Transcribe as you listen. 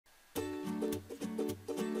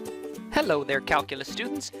Hello there, calculus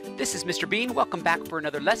students. This is Mr. Bean. Welcome back for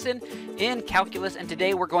another lesson in calculus, and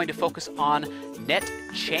today we're going to focus on net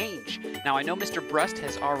change. Now, I know Mr. Brust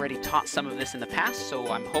has already taught some of this in the past,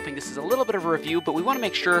 so I'm hoping this is a little bit of a review, but we want to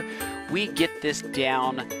make sure we get this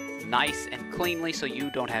down nice and cleanly so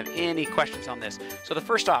you don't have any questions on this. So the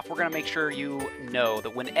first off, we're going to make sure you know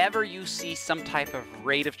that whenever you see some type of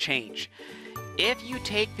rate of change, if you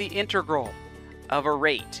take the integral of a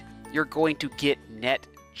rate, you're going to get net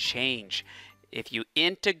change. If you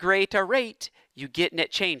integrate a rate, you get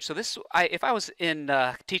net change. So this, if I was in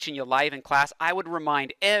teaching you live in class, I would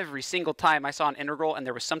remind every single time I saw an integral and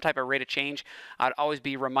there was some type of rate of change, I'd always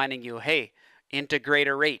be reminding you, hey, integrate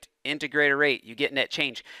a rate, you get net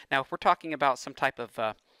change. Now, if we're talking about some type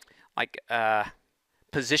of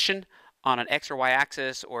position on an x or y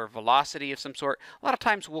axis or velocity of some sort, a lot of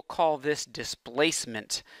times we'll call this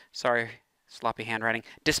displacement. Sorry, sloppy handwriting.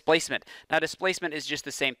 Displacement. Now, displacement is just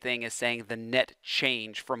the same thing as saying the net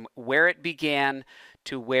change from where it began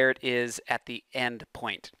to where it is at the end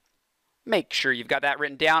point. Make sure you've got that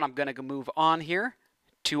written down. I'm going to move on here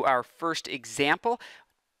to our first example.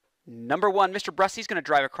 Number one, Mr. Brusty's going to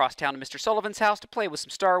drive across town to Mr. Sullivan's house to play with some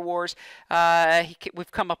Star Wars.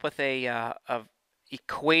 We've come up with a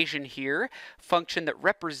equation here, function that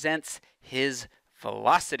represents his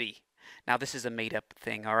velocity. Now, this is a made-up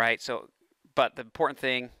thing, all right? But the important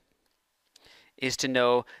thing is to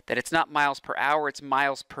know that it's not miles per hour, it's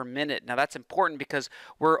miles per minute. Now that's important because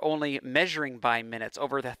we're only measuring by minutes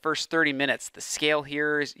over the first 30 minutes. The scale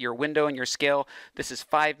here is your window and your scale. This is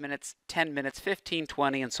 5 minutes, 10 minutes, 15,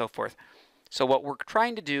 20, and so forth. So what we're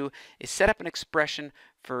trying to do is set up an expression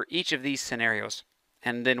for each of these scenarios,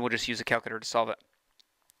 and then we'll just use a calculator to solve it.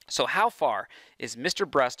 So how far is Mr.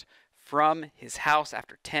 Brust from his house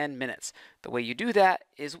after 10 minutes? The way you do that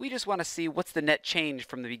is we just want to see what's the net change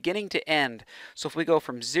from the beginning to end. So if we go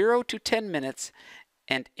from 0 to 10 minutes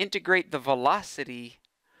and integrate the velocity,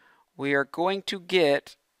 we are going to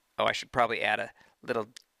get, oh, I should probably add a little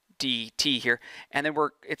dt here, and then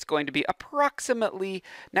it's going to be approximately,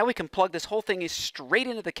 now we can plug this whole thing straight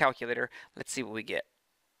into the calculator. Let's see what we get.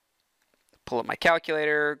 Pull up my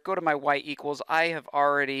calculator, go to my y equals. I have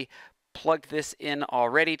already plugged this in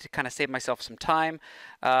already to kind of save myself some time.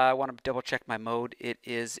 I want to double check my mode. It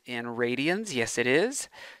is in radians. Yes, it is.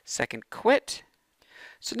 Second quit.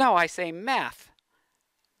 So now I say math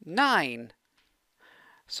 9.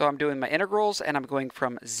 So I'm doing my integrals and I'm going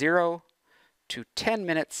from 0 to 10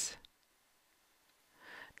 minutes.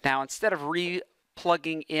 Now instead of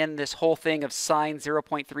plugging in this whole thing of sine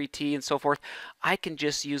 0.3t and so forth, I can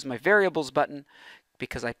just use my variables button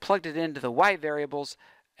because I plugged it into the y variables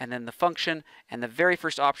and then the function, and the very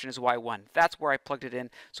first option is y1. That's where I plugged it in.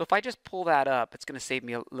 So if I just pull that up, it's going to save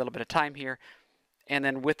me a little bit of time here, and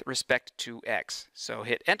then with respect to x. So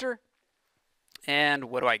hit enter, and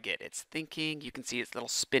what do I get? It's thinking. You can see its little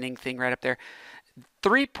spinning thing right up there.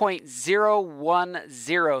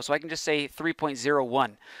 3.010, so I can just say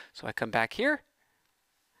 3.01. So I come back here,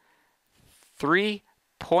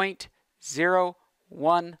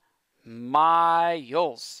 3.01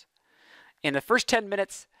 miles. In the first 10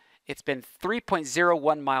 minutes, it's been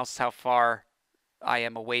 3.01 miles how far I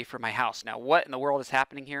am away from my house. Now, what in the world is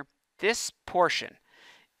happening here? This portion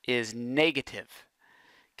is negative.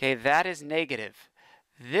 Okay, that is negative.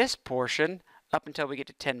 This portion, up until we get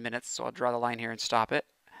to 10 minutes, so I'll draw the line here and stop it.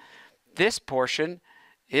 This portion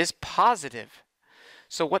is positive.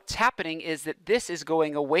 So what's happening is that this is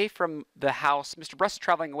going away from the house. Mr. Brust is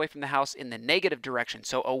traveling away from the house in the negative direction,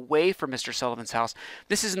 so away from Mr. Sullivan's house.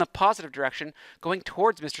 This is in the positive direction, going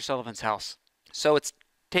towards Mr. Sullivan's house. So it's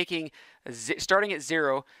starting at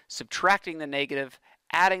 0, subtracting the negative,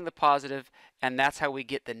 adding the positive, and that's how we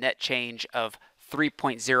get the net change of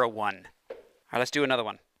 3.01. All right, let's do another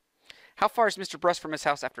one. How far is Mr. Brust from his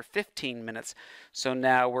house after 15 minutes? So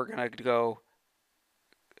now we're going to go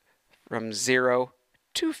from 0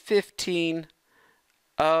 to 15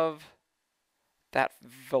 of that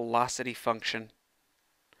velocity function.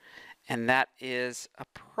 And that is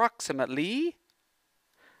approximately,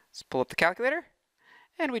 let's pull up the calculator,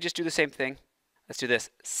 and we just do the same thing. Let's do this.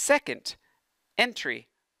 Second entry.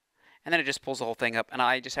 And then it just pulls the whole thing up. And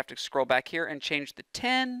I just have to scroll back here and change the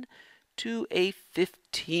 10 to a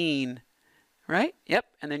 15. Right? Yep.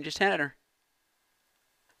 And then just hit enter.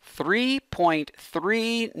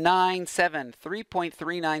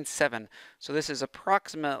 3.397. So this is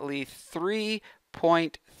approximately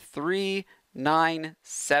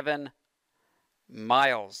 3.397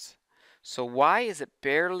 miles. So why is it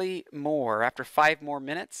barely more after 5 more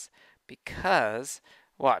minutes? Because,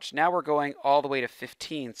 watch, now we're going all the way to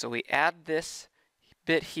 15. So we add this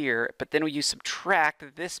bit here, but then you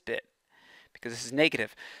subtract this bit. because this is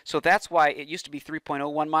negative. So that's why it used to be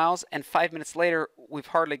 3.01 miles, and 5 minutes later, we've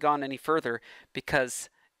hardly gone any further because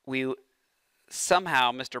we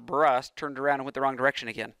somehow, Mr. Brust turned around and went the wrong direction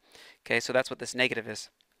again. Okay, so that's what this negative is.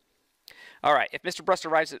 All right, if Mr. Brust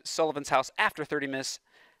arrives at Sullivan's house after 30 minutes,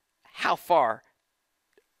 how far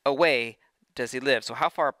away does he live? So how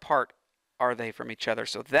far apart are they from each other?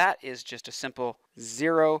 So that is just a simple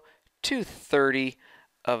 0 to 30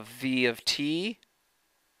 of v of t.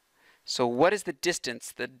 So what is the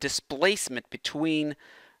distance, the displacement between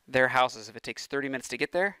their houses if it takes 30 minutes to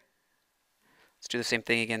get there? Let's do the same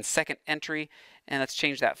thing again. Second entry, and let's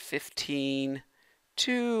change that 15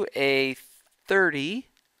 to a 30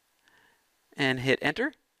 and hit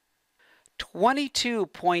enter.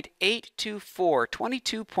 22.824,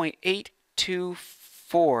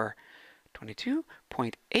 22.824,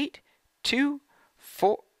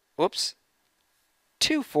 22.824, whoops,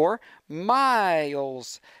 24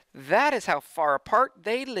 miles. That is how far apart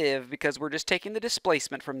they live because we're just taking the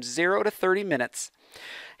displacement from 0 to 30 minutes.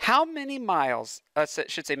 How many miles,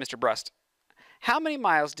 should say Mr. Brust, how many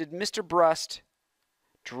miles did Mr. Brust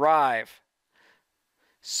drive?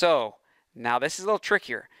 So now this is a little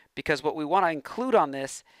trickier because what we want to include on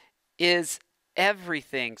this is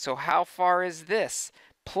everything. So how far is this?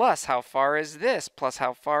 Plus how far is this? Plus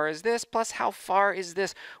how far is this? Plus how far is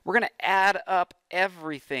this? We're going to add up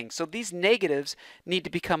everything. So these negatives need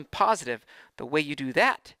to become positive. The way you do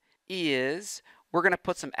that is we're going to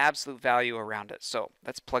put some absolute value around it. So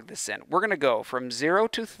let's plug this in. We're going to go from 0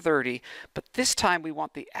 to 30, but this time we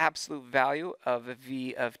want the absolute value of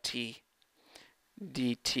v of t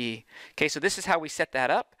dt. Okay, so this is how we set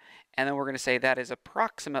that up. And then we're going to say that is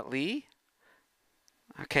approximately,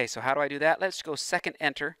 okay, so how do I do that? Let's go second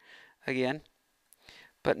enter again.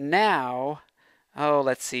 But now, oh,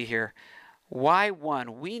 let's see here.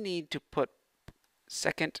 Y1, we need to put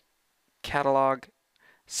second catalog.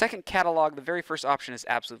 Second catalog, the very first option is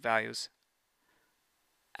absolute values.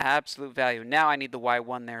 Absolute value. Now I need the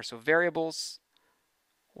Y1 there. So variables,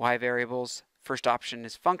 Y variables. First option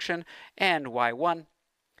is function and Y1.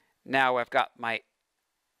 Now I've got my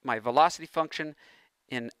velocity function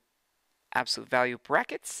in absolute value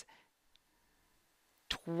brackets.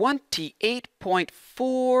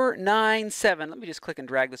 28.497. Let me just click and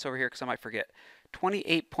drag this over here because I might forget.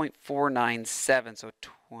 28.497. So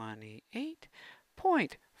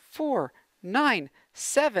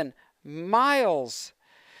 28.497 miles.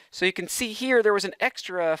 So you can see here there was an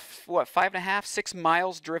extra, what, 5.5, 6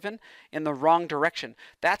 miles driven in the wrong direction.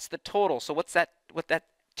 That's the total. So what that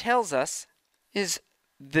tells us is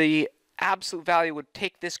the absolute value would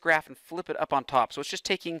take this graph and flip it up on top. So it's just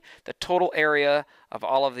taking the total area of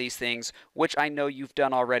all of these things, which I know you've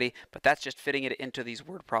done already, but that's just fitting it into these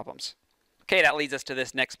word problems. Okay, that leads us to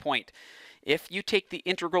this next point. If you take the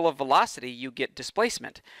integral of velocity, you get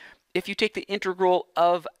displacement. If you take the integral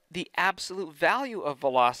of the absolute value of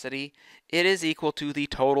velocity, it is equal to the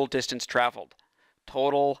total distance traveled.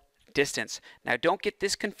 Total distance. Now don't get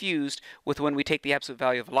this confused with when we take the absolute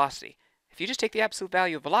value of velocity. If you just take the absolute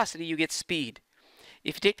value of velocity, you get speed.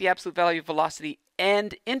 If you take the absolute value of velocity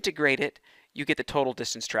and integrate it, you get the total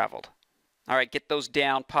distance traveled. All right, get those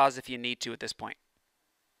down. Pause if you need to at this point.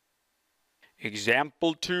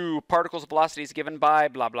 Example 2, particle's velocity is given by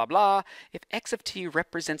blah, blah, blah. If x of t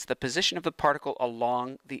represents the position of the particle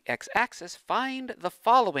along the x-axis, find the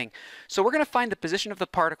following. So we're going to find the position of the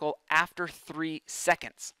particle after 3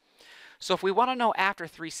 seconds. So if we want to know after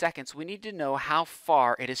 3 seconds, we need to know how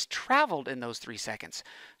far it has traveled in those 3 seconds.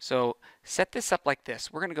 So set this up like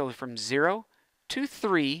this. We're going to go from 0 to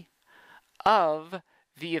 3 of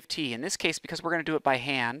v of t. In this case, because we're going to do it by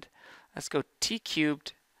hand, let's go t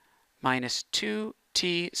cubed minus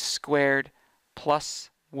 2t squared plus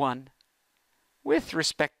 1 with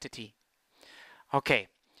respect to t. Okay,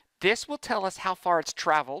 this will tell us how far it's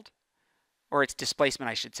traveled, or its displacement,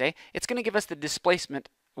 I should say. It's going to give us the displacement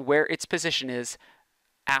where its position is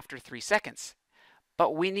after 3 seconds.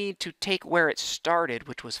 But we need to take where it started,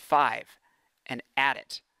 which was 5, and add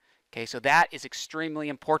it. Okay, so that is extremely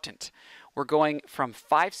important. We're going from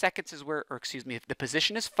 5 seconds is where, or excuse me, if the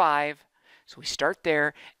position is 5, so we start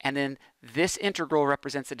there, and then this integral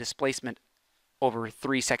represents the displacement over a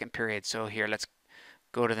 3 second period. So here, let's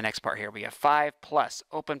go to the next part here. We have 5 plus,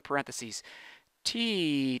 open parentheses,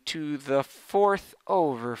 t to the 4th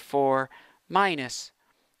over 4 minus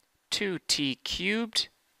 2t cubed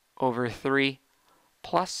over 3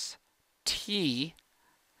 plus t,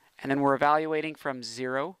 and then we're evaluating from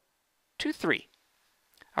 0 to 3.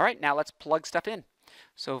 All right, now let's plug stuff in.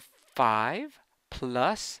 So 5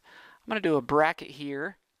 plus, I'm going to do a bracket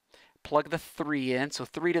here, plug the 3 in. So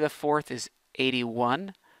 3 to the 4th is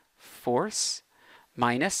 81. force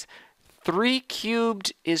minus 3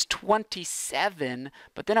 cubed is 27,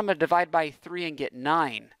 but then I'm going to divide by 3 and get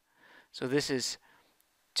 9. So this is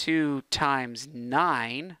 2 times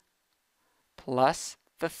 9 plus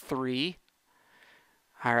the 3.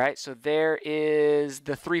 All right, so there is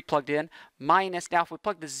the 3 plugged in, minus, now if we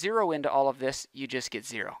plug the 0 into all of this, you just get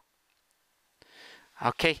 0.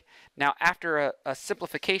 Okay, now after a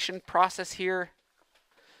simplification process here,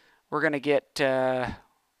 we're going to get, so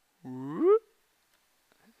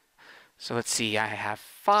let's see, I have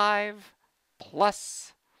 5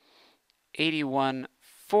 plus 81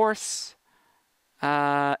 fourths,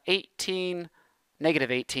 18,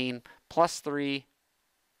 negative 18, plus 3,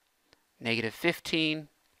 negative 15.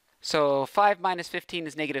 So 5 minus 15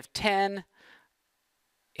 is negative 10.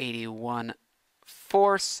 81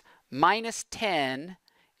 fourths minus 10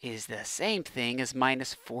 is the same thing as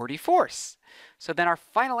minus 40 fourths. So then our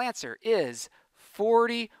final answer is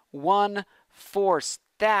 41 fourths.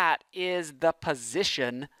 That is the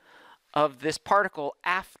position of this particle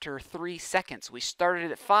after 3 seconds. We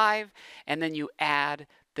started at 5, and then you add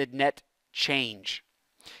the net change.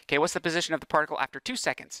 Okay, what's the position of the particle after 2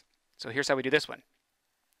 seconds? So here's how we do this one.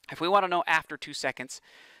 If we want to know after 2 seconds,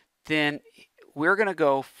 then we're going to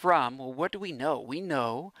go from, well, what do we know? We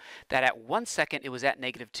know that at 1 second it was at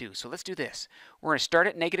negative 2. So let's do this. We're going to start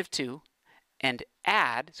at negative 2 and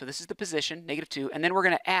add, so this is the position, negative 2, and then we're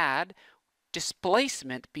going to add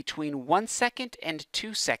displacement between 1 second and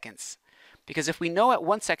 2 seconds. Because if we know at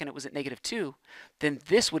 1 second it was at negative 2, then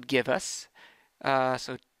this would give us,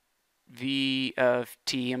 so v of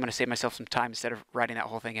t, I'm going to save myself some time instead of writing that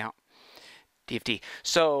whole thing out. D of t.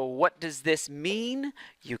 So what does this mean?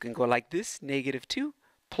 You can go like this, negative 2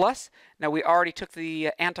 plus. Now we already took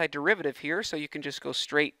the antiderivative here, so you can just go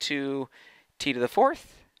straight to t to the 4th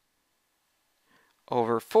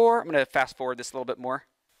over 4. I'm going to fast forward this a little bit more.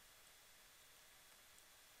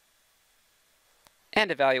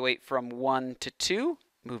 And evaluate from 1 to 2.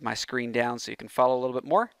 Move my screen down so you can follow a little bit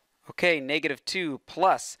more. Okay, negative 2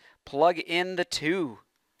 plus, plug in the 2.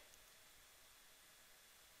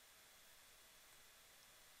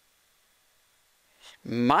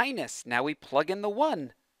 Minus, now we plug in the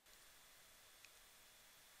 1.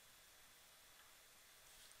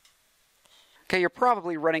 Okay, you're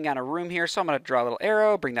probably running out of room here, so I'm going to draw a little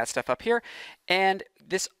arrow, bring that stuff up here. And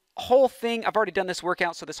this whole thing, I've already done this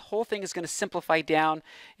workout, so this whole thing is going to simplify down.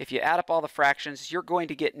 If you add up all the fractions, you're going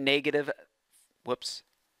to get negative,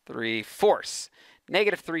 3 fourths.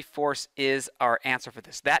 Negative 3 fourths is our answer for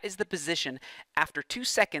this. That is the position after 2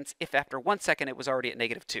 seconds, if after 1 second it was already at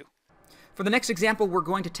negative 2. For the next example, we're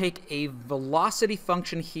going to take a velocity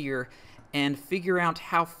function here and figure out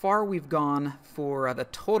how far we've gone for the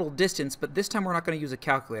total distance, but this time we're not going to use a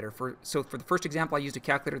calculator. So for the first example, I used a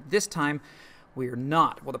calculator. This time, we're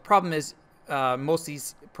not. Well, the problem is most of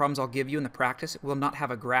these problems I'll give you in the practice will not have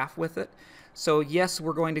a graph with it. So yes,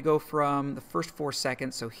 we're going to go from the first 4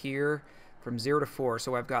 seconds, so here, from 0 to 4.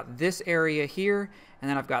 So I've got this area here, and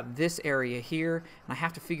then I've got this area here, and I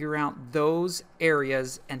have to figure out those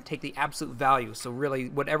areas and take the absolute value. So really,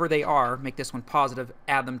 whatever they are, make this one positive,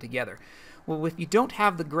 add them together. Well, if you don't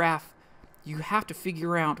have the graph, you have to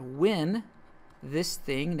figure out when this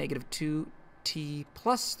thing, negative 2t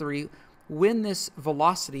plus 3, when this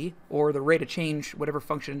velocity, or the rate of change, whatever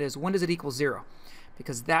function it is, when does it equal 0?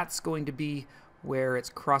 Because that's going to be where it's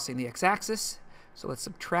crossing the x-axis. So let's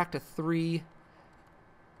subtract a 3,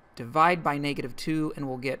 divide by negative 2, and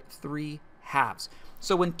we'll get 3 halves.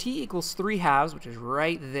 So when t equals 3 halves, which is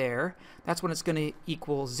right there, that's when it's going to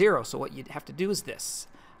equal 0. So what you'd have to do is this.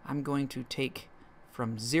 I'm going to take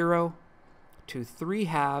from 0 to 3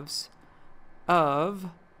 halves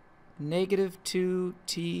of negative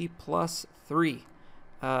 2t plus 3,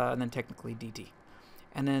 and then technically dt.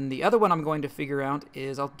 And then the other one I'm going to figure out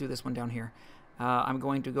is, I'll do this one down here. I'm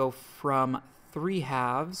going to go from 3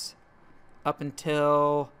 halves up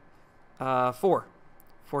until 4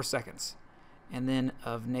 seconds, and then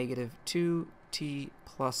of negative 2t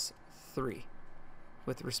plus 3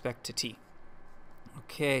 with respect to t.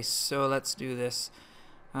 Okay, so let's do this.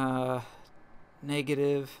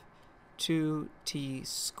 Negative 2t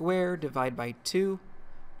squared divided by 2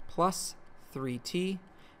 plus 3t.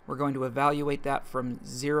 We're going to evaluate that from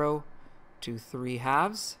 0 to 3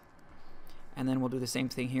 halves. And then we'll do the same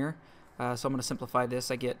thing here. So I'm going to simplify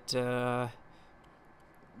this. I get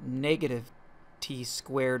negative t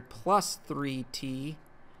squared plus 3t.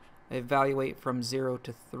 Evaluate from 0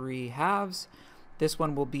 to 3 halves. This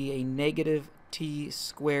one will be a negative t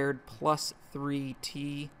squared plus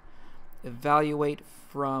 3t. Evaluate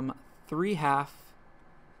from 3 half.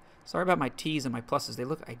 Sorry about my t's and my pluses. They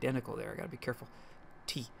look identical there. I got to be careful.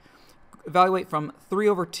 T. evaluate from 3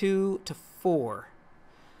 over 2 to 4.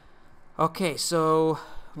 Okay, so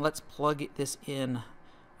let's plug this in.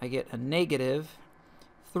 I get a negative.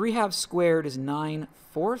 3 halves squared is 9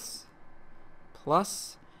 fourths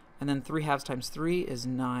plus, and then 3 halves times 3 is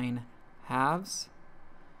 9 halves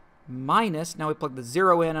minus, now we plug the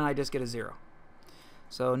 0 in and I just get a 0.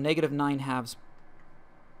 So negative 9 halves,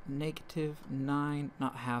 negative 9,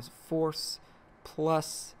 not halves, fourths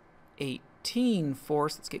plus 18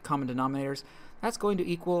 fourths. Let's get common denominators. That's going to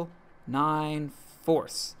equal 9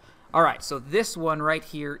 fourths. All right, so this one right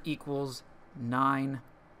here equals 9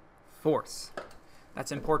 fourths.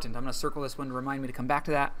 That's important. I'm going to circle this one to remind me to come back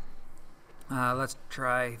to that. Let's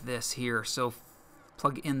try this here. So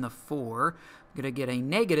plug in the 4. I'm going to get a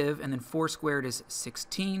negative, and then 4 squared is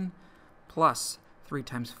 16, plus 3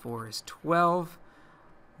 times 4 is 12,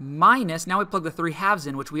 minus, now we plug the 3 halves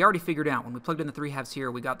in, which we already figured out. When we plugged in the 3 halves here,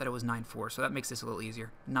 we got that it was 9 fourths, so that makes this a little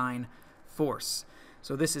easier. 9 fourths.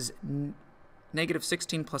 So this is negative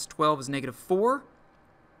 16 plus 12 is negative 4.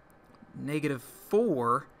 Negative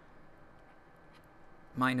 4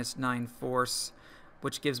 minus 9 fourths,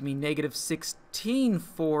 which gives me negative 16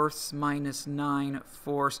 fourths minus 9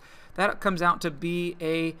 fourths. That comes out to be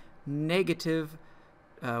a negative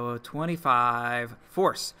 25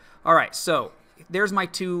 fourths. All right, so there's my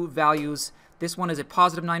two values. This one is a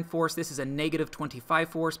positive 9 fourths. This is a negative 25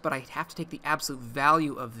 fourths, but I have to take the absolute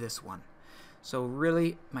value of this one. So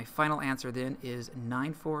really, my final answer then is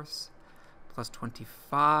 9 fourths plus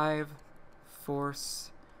 25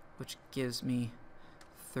 fourths, which gives me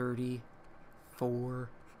 34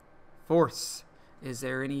 fourths. Is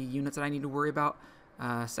there any units that I need to worry about?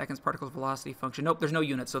 Seconds, particles, velocity, function. Nope, there's no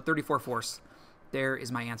units, so 34 fourths. There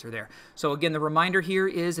is my answer there. So again, the reminder here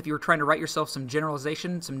is, if you were trying to write yourself some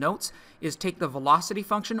generalization, some notes, is take the velocity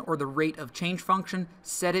function or the rate of change function,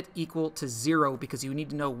 set it equal to 0, because you need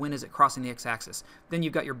to know when is it crossing the x-axis. Then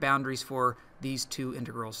you've got your boundaries for these two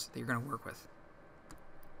integrals that you're going to work with.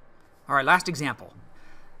 All right, last example.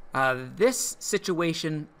 This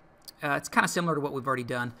situation, it's kind of similar to what we've already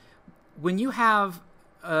done. When you have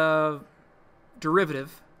a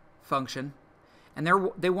derivative function, and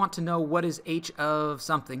they want to know what is h of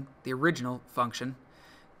something, the original function,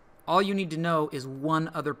 all you need to know is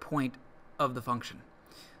one other point of the function.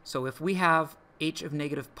 So if we have h of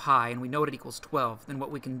negative pi, and we know it equals 12, then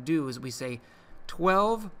what we can do is we say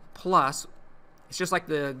 12 plus, it's just like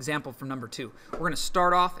the example from number 2. We're going to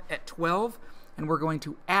start off at 12, and we're going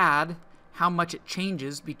to add how much it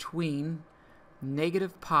changes between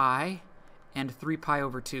negative pi and 3 pi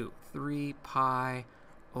over 2. 3 pi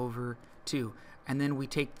over 2. And then we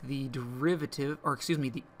take the derivative, or excuse me,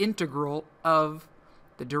 the integral of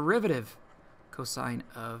the derivative cosine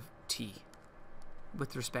of t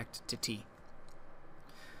with respect to t.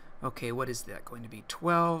 Okay, what is that going to be?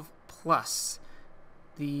 12 plus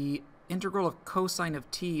the integral of cosine of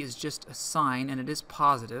t is just a sine, and it is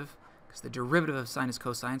positive because the derivative of sine is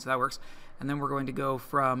cosine, so that works. And then we're going to go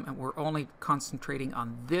from, and we're only concentrating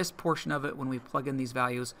on this portion of it when we plug in these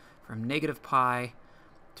values, from negative pi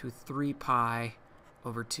to 3 pi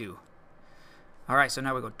over 2. All right, so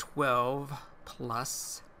now we go 12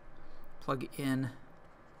 plus, plug in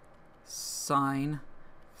sine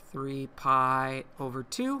 3 pi over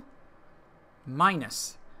 2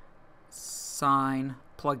 minus sine,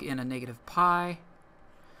 plug in a negative pi.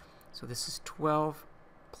 So this is 12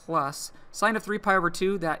 plus sine of 3 pi over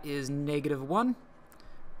 2, that is negative 1,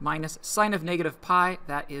 minus sine of negative pi,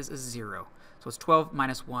 that is a 0. So it's 12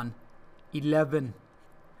 minus 1, 11.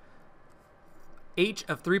 H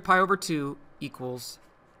of 3 pi over 2 equals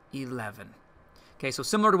 11. Okay, so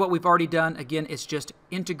similar to what we've already done, again, it's just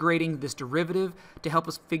integrating this derivative to help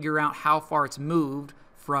us figure out how far it's moved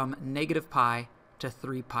from negative pi to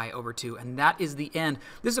 3 pi over 2, and that is the end.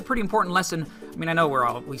 This is a pretty important lesson. I mean, I know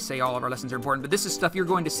we say all of our lessons are important, but this is stuff you're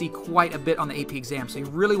going to see quite a bit on the AP exam, so you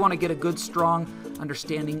really want to get a good, strong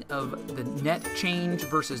understanding of the net change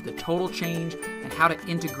versus the total change and how to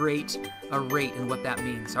integrate a rate and what that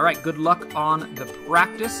means. All right, good luck on the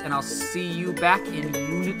practice, and I'll see you back in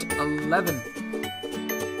Unit 11.